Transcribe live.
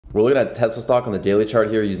We're looking at Tesla stock on the daily chart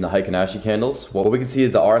here using the Heikin-Ashi candles. What we can see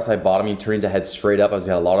is the RSI bottoming turning to head straight up as we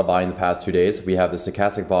had a lot of buying the past 2 days. We have the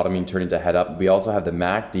stochastic bottoming turning to head up. We also have the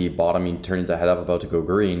MACD bottoming turning to head up, about to go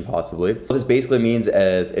green possibly. What this basically means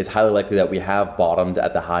is it's highly likely that we have bottomed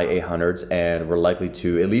at the high 800s and we're likely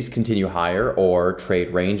to at least continue higher or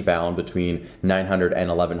trade range bound between 900 and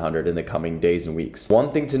 1100 in the coming days and weeks.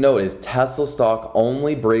 One thing to note is Tesla stock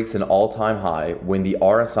only breaks an all-time high when the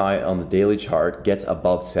RSI on the daily chart gets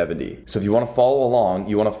above 70. So if you want to follow along,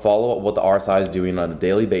 you want to follow what the RSI is doing on a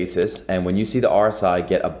daily basis. And when you see the RSI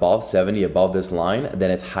get above 70, above this line, then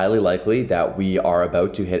it's highly likely that we are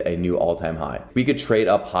about to hit a new all-time high. We could trade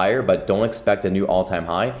up higher, but don't expect a new all-time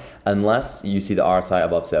high unless you see the RSI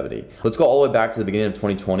above 70. Let's go all the way back to the beginning of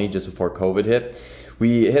 2020, just before COVID hit.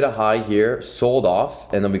 We hit a high here, sold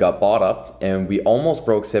off, and then we got bought up, and we almost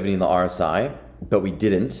broke 70 in the RSI, but we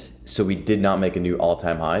didn't. So we did not make a new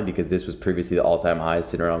all-time high because this was previously the all-time high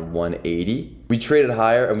sitting around 180. We traded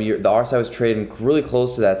higher and the RSI was trading really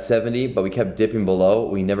close to that 70, but we kept dipping below.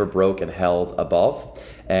 We never broke and held above.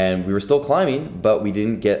 And we were still climbing, but we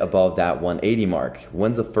didn't get above that 180 mark.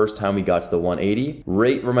 When's the first time we got to the 180?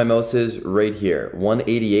 Right where my mouse is, right here.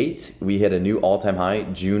 188, we hit a new all-time high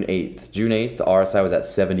June 8th. June 8th, the RSI was at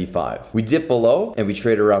 75. We dipped below and we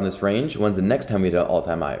traded around this range. When's the next time we hit an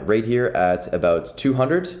all-time high? Right here at about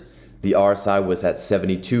 200. The RSI was at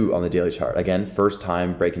 72 on the daily chart. Again, first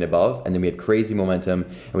time breaking above, and then we had crazy momentum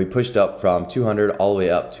and we pushed up from 200 all the way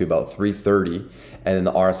up to about 330. And then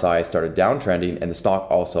the RSI started downtrending and the stock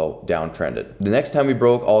also downtrended. The next time we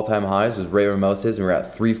broke all-time highs was right where mouse is, and we were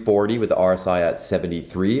at 340 with the RSI at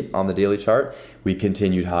 73 on the daily chart. We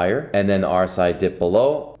continued higher and then the RSI dipped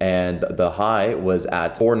below and the high was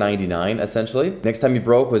at 499 essentially. Next time we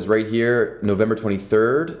broke was right here, November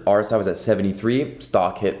 23rd. RSI was at 73,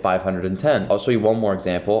 stock hit 510. I'll show you one more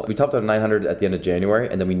example. We topped out at 900 at the end of January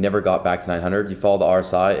and then we never got back to 900. You follow the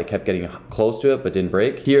RSI, it kept getting close to it but didn't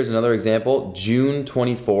break. Here's another example. June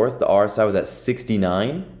 24th, the RSI was at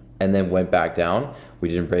 69 and then went back down. We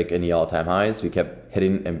didn't break any all-time highs. We kept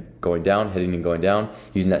hitting and going down, hitting and going down,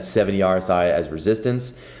 using that 70 RSI as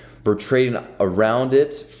resistance. We're trading around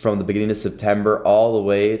it from the beginning of September all the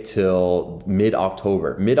way till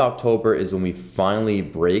mid-October. Mid-October is when we finally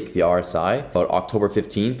break the RSI. About October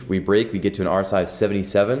 15th, we break, we get to an RSI of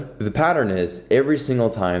 77. The pattern is every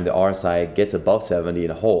single time the RSI gets above 70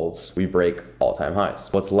 and holds, we break all-time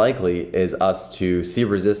highs. What's likely is us to see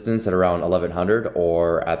resistance at around 1100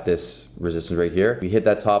 or at this resistance right here. We hit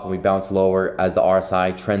that top and we bounce lower as the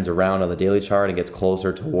RSI trends around on the daily chart and gets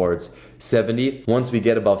closer towards 70. Once we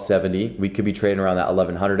get above 70, we could be trading around that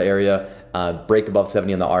 1100 area, break above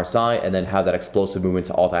 70 on the RSI, and then have that explosive movement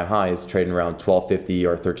to all-time highs, trading around 1250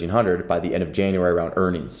 or 1300 by the end of January around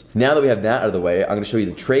earnings. Now that we have that out of the way, I'm going to show you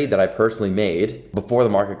the trade that I personally made before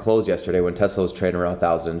the market closed yesterday when Tesla was trading around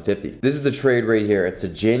 1050. This is the trade right here. It's a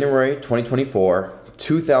January 2024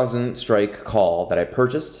 2000 strike call that I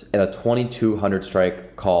purchased and a 2200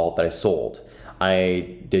 strike call that I sold.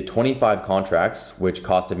 I did 25 contracts, which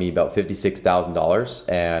costed me about $56,000.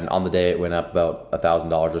 And on the day it went up about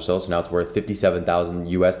 $1,000 or so. So now it's worth 57,000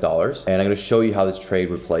 US dollars. And I'm going to show you how this trade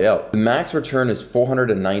would play out. The max return is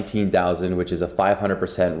 419,000, which is a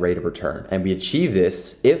 500% rate of return. And we achieve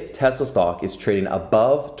this if Tesla stock is trading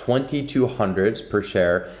above 2,200 per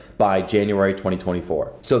share by January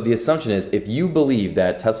 2024. So the assumption is if you believe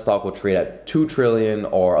that Tesla stock will trade at 2 trillion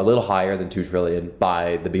or a little higher than 2 trillion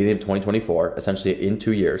by the beginning of 2024, essentially in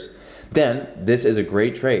 2 years, then this is a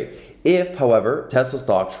great trade. If, however, Tesla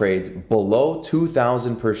stock trades below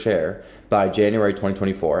 2,000 per share by January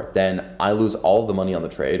 2024, then I lose all of the money on the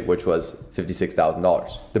trade, which was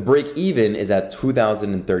 $56,000. The break even is at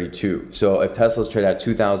 2,032. So if Tesla's trade at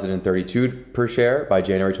 2,032 per share by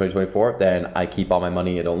January 2024, then I keep all my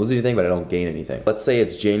money. I don't lose anything, but I don't gain anything. Let's say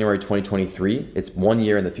it's January 2023. It's 1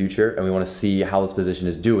 year in the future, and we want to see how this position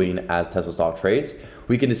is doing as Tesla stock trades.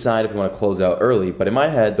 We can decide if we want to close out early, but in my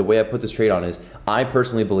head, the way I put this trade on is I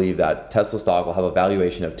personally believe that Tesla stock will have a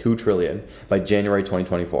valuation of 2 trillion by January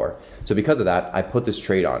 2024. So because of that, I put this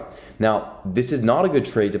trade on. Now, this is not a good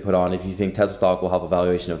trade to put on if you think Tesla stock will have a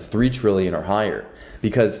valuation of 3 trillion or higher,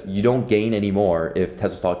 because you don't gain any more if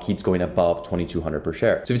Tesla stock keeps going above 2,200 per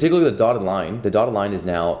share. So if you take a look at the dotted line is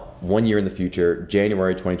now 1 year in the future,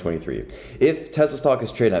 January 2023. If Tesla stock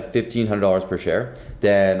is trading at $1,500 per share,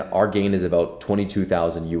 then our gain is about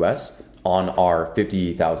 22,000 US. on our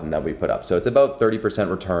 50,000 that we put up. So it's about 30%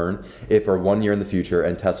 return if we're 1 year in the future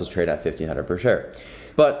and Tesla's trading at 1,500 per share.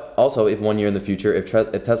 But also, if 1 year in the future, if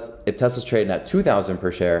Tesla's trading at 2,000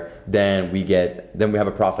 per share, then we have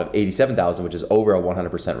a profit of 87,000, which is over a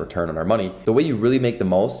 100% return on our money. The way you really make the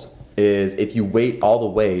most is if you wait all the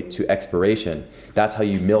way to expiration. That's how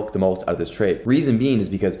you milk the most out of this trade. Reason being is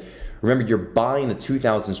because, remember, you're buying a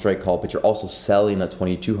 2,000 strike call, but you're also selling a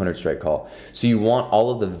 2,200 strike call. So you want all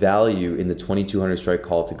of the value in the 2,200 strike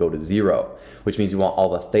call to go to zero, which means you want all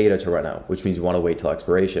the theta to run out, which means you want to wait till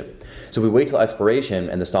expiration. So if we wait till expiration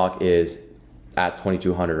and the stock is at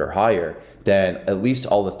 2,200 or higher, then at least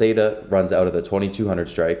all the theta runs out of the 2,200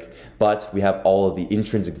 strike, but we have all of the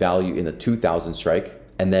intrinsic value in the 2,000 strike.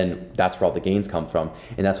 And then that's where all the gains come from.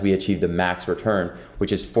 And that's where we achieve the max return,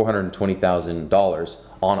 which is $420,000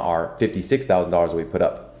 on our $56,000 that we put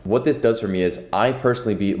up. What this does for me is I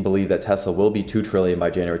personally believe that Tesla will be 2 trillion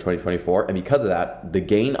by January 2024. And because of that, the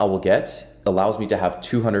gain I will get allows me to have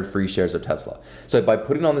 200 free shares of Tesla. So by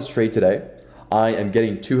putting on this trade today, I am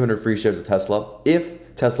getting 200 free shares of Tesla if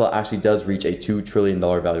Tesla actually does reach a $2 trillion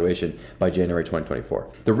valuation by January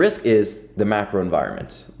 2024. The risk is the macro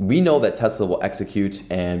environment. We know that Tesla will execute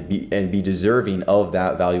and be deserving of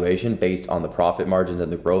that valuation based on the profit margins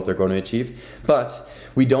and the growth they're going to achieve, but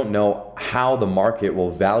we don't know how the market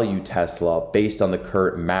will value Tesla based on the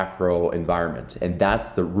current macro environment. And that's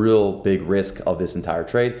the real big risk of this entire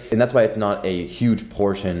trade. And that's why it's not a huge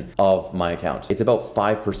portion of my account. It's about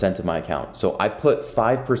 5% of my account. So I put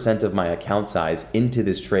 5% of my account size into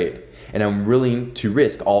this trade, and I'm willing to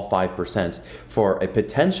risk all 5% for a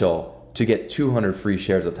potential to get 200 free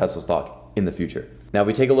shares of Tesla stock in the future. Now, if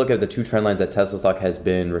we take a look at the two trend lines that Tesla stock has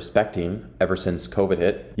been respecting ever since COVID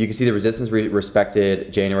hit, you can see the resistance we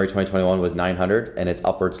respected January 2021 was 900 and it's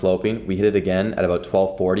upward sloping. We hit it again at about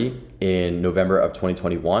 1240 in November of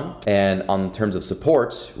 2021. And on terms of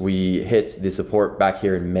support, we hit the support back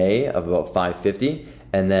here in May of about 550.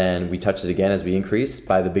 And then we touched it again as we increased.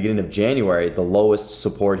 By the beginning of January, the lowest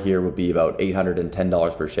support here would be about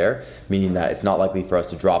 $810 per share, meaning that it's not likely for us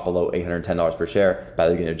to drop below $810 per share by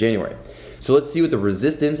the beginning of January. So let's see what the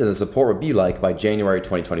resistance and the support would be like by January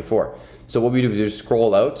 2024. So what we do is just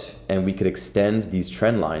scroll out and we could extend these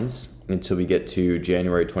trend lines until we get to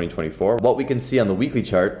January 2024. What we can see on the weekly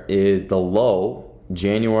chart is the low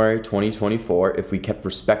January 2024, if we kept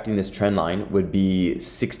respecting this trend line, would be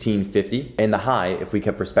 1650, and the high, if we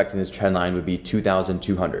kept respecting this trend line, would be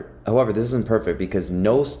 2200. However, this isn't perfect because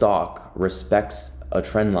no stock respects a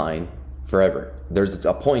trend line forever. There's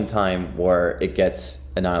a point in time where it gets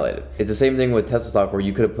annihilated. It's the same thing with Tesla stock, where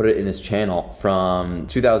you could have put it in this channel from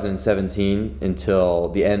 2017 until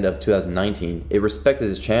the end of 2019. It respected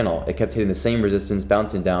this channel. It kept hitting the same resistance,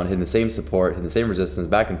 bouncing down, hitting the same support, hitting the same resistance,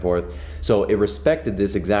 back and forth. So it respected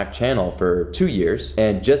this exact channel for 2 years.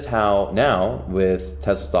 And just how now with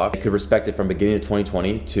Tesla stock, it could respect it from beginning of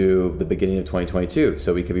 2020 to the beginning of 2022.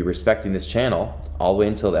 So we could be respecting this channel all the way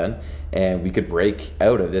until then, and we could break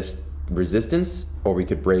out of this resistance, or we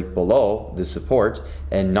could break below this support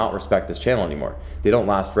and not respect this channel anymore. They don't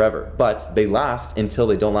last forever, but they last until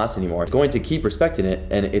they don't last anymore. It's going to keep respecting it,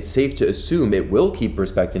 and it's safe to assume it will keep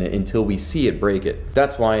respecting it until we see it break it.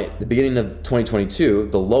 That's why at the beginning of 2022,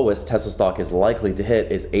 the lowest Tesla stock is likely to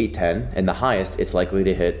hit is 810, and the highest it's likely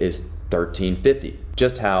to hit is 1350.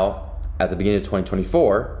 Just how at the beginning of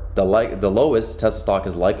 2024, the lowest Tesla stock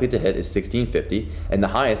is likely to hit is 1650, and the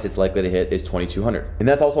highest it's likely to hit is 2200. And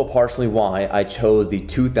that's also partially why I chose the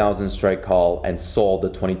 2000 strike call and sold the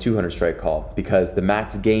 2200 strike call, because the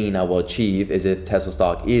max gain I will achieve is if Tesla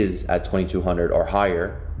stock is at 2200 or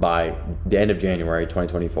higher by the end of January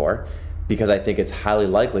 2024. Because I think it's highly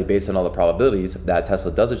likely, based on all the probabilities, that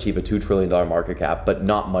Tesla does achieve a $2 trillion market cap, but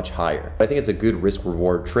not much higher. I think it's a good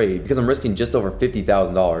risk-reward trade because I'm risking just over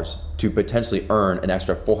 $50,000 to potentially earn an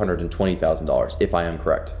extra $420,000, if I am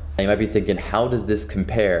correct. And you might be thinking, how does this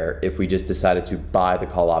compare if we just decided to buy the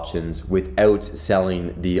call options without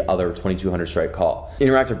selling the other 2200 strike call?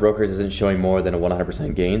 Interactive Brokers isn't showing more than a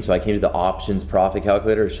 100% gain, so I came to the options profit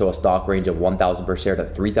calculator to show a stock range of 1,000 per share to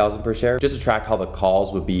 3,000 per share, just to track how the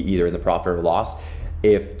calls would be either in the profit or loss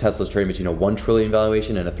if Tesla's trading between a 1 trillion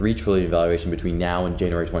valuation and a 3 trillion valuation between now and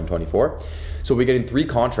January 2024. So we're getting 3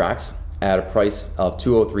 contracts at a price of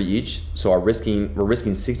 203 each. So we're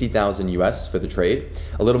risking 60,000 US for the trade,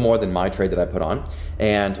 a little more than my trade that I put on,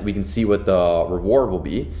 and we can see what the reward will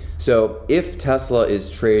be. So if Tesla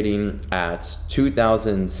is trading at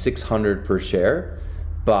 2,600 per share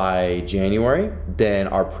by January, then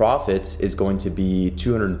our profit is going to be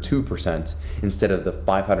 202% instead of the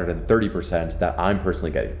 530% that I'm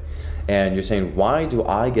personally getting. And you're saying, why do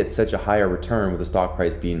I get such a higher return with the stock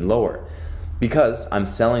price being lower? Because I'm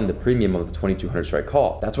selling the premium of the 2200 strike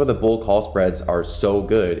call. That's why the bull call spreads are so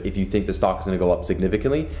good if you think the stock is going to go up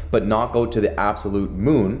significantly, but not go to the absolute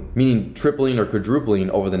moon, meaning tripling or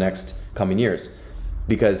quadrupling over the next coming years.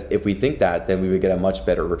 Because if we think that, then we would get a much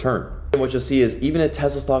better return. And what you'll see is even if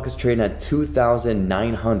Tesla stock is trading at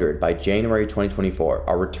 2,900 by January 2024,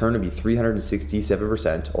 our return would be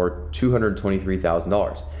 367% or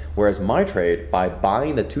 $223,000. Whereas my trade, by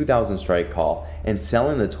buying the 2,000 strike call and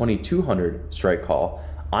selling the 2,200 strike call,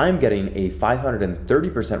 I'm getting a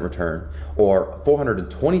 530% return or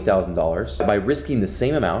 $420,000 by risking the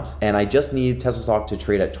same amount, and I just need Tesla stock to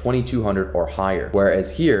trade at 2,200 or higher.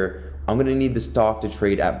 Whereas here, I'm gonna need the stock to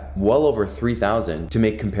trade at well over 3,000 to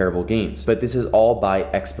make comparable gains. But this is all by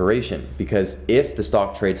expiration, because if the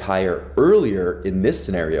stock trades higher earlier in this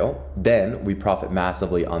scenario, then we profit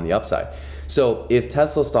massively on the upside. So if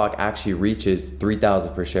Tesla stock actually reaches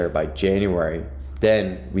 3,000 per share by January,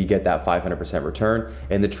 then we get that 500% return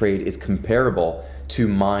and the trade is comparable to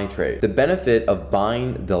my trade. The benefit of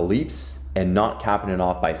buying the leaps and not capping it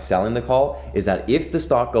off by selling the call is that if the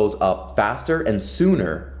stock goes up faster and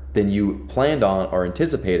sooner than you planned on or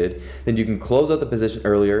anticipated, then you can close out the position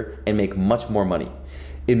earlier and make much more money.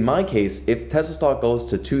 In my case, if Tesla stock goes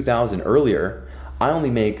to 2,000 earlier, I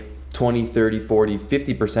only make 20, 30, 40,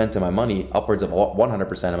 50% of my money, upwards of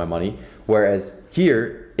 100% of my money. Whereas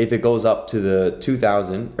here, if it goes up to the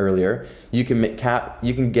 2,000 earlier, you can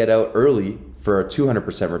get out early for a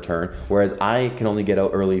 200% return, whereas I can only get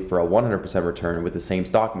out early for a 100% return with the same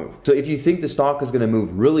stock move. So if you think the stock is gonna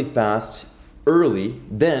move really fast early,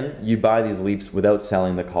 then you buy these leaps without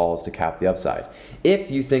selling the calls to cap the upside.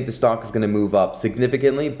 If you think the stock is going to move up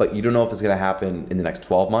significantly, but you don't know if it's going to happen in the next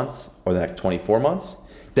 12 months or the next 24 months,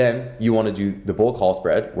 then you want to do the bull call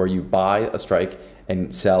spread where you buy a strike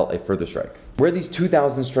and sell a further strike. Where these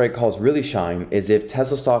 2,000 strike calls really shine is if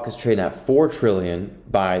Tesla stock is trading at 4 trillion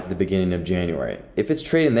by the beginning of January. If it's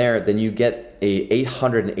trading there, then you get a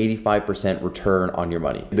 885% return on your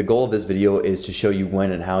money. The goal of this video is to show you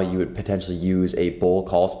when and how you would potentially use a bull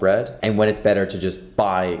call spread and when it's better to just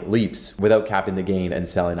buy leaps without capping the gain and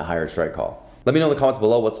selling a higher strike call. Let me know in the comments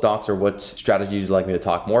below what stocks or what strategies you'd like me to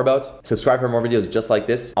talk more about. Subscribe for more videos just like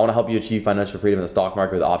this. I want to help you achieve financial freedom in the stock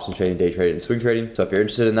market with options trading, day trading, and swing trading. So if you're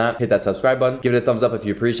interested in that, hit that subscribe button, give it a thumbs up if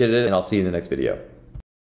you appreciated it, and I'll see you in the next video.